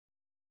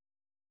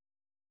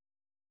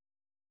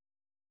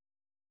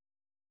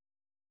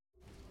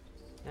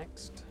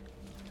Next.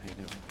 How you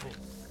doing? Hey.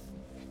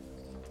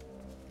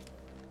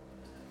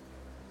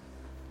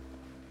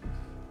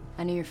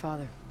 I knew your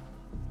father.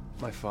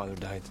 My father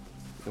died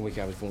the week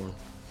I was born.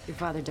 Your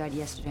father died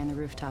yesterday on the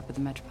rooftop of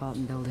the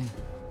Metropolitan Building.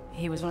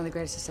 He was one of the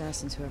greatest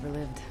assassins who ever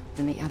lived.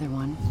 Then the other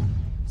one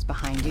is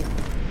behind you.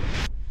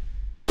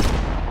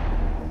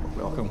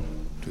 Welcome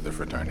to the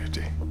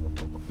fraternity.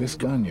 This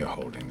gun you're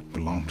holding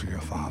belonged to your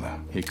father.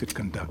 He could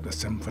conduct a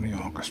symphony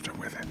orchestra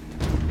with it.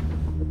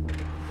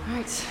 All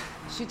right,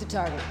 shoot the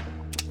target.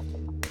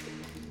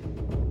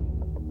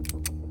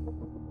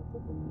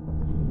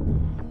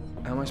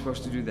 How am I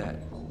supposed to do that?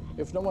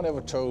 If no one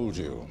ever told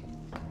you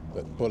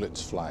that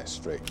bullets fly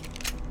straight,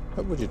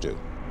 what would you do?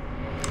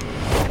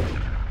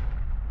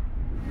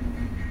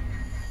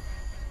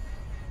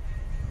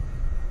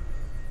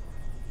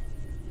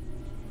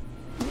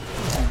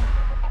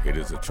 It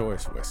is a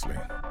choice, Wesley,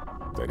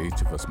 that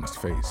each of us must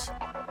face.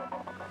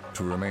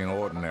 To remain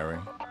ordinary,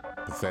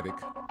 pathetic,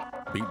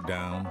 beat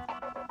down,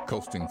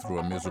 coasting through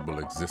a miserable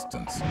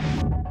existence,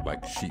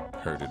 like sheep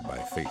herded by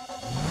fate.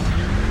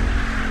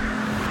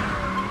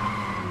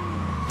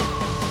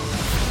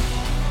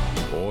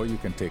 Or you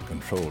can take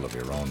control of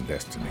your own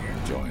destiny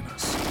and join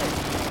us,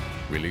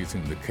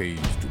 releasing the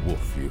caged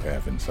wolf you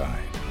have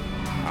inside.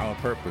 Our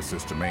purpose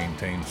is to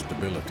maintain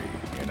stability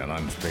in an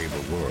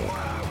unstable world.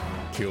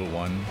 Kill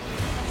one,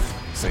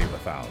 save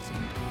 1,000.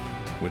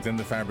 Within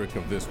the fabric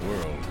of this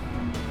world,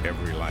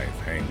 every life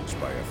hangs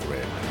by a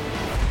thread.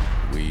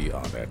 We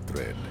are that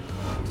thread,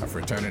 a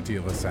fraternity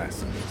of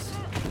assassins,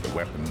 the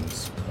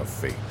weapons of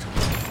fate.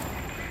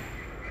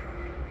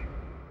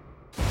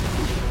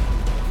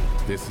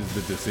 This is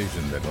the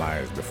decision that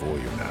lies before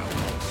you now.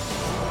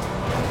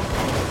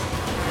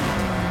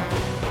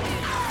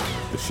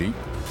 The sheep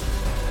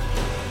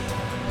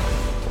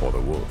or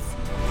the wolf?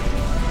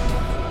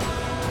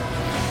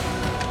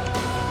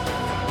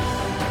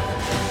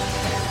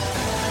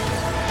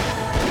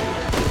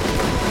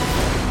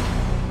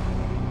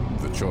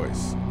 The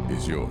choice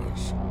is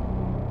yours.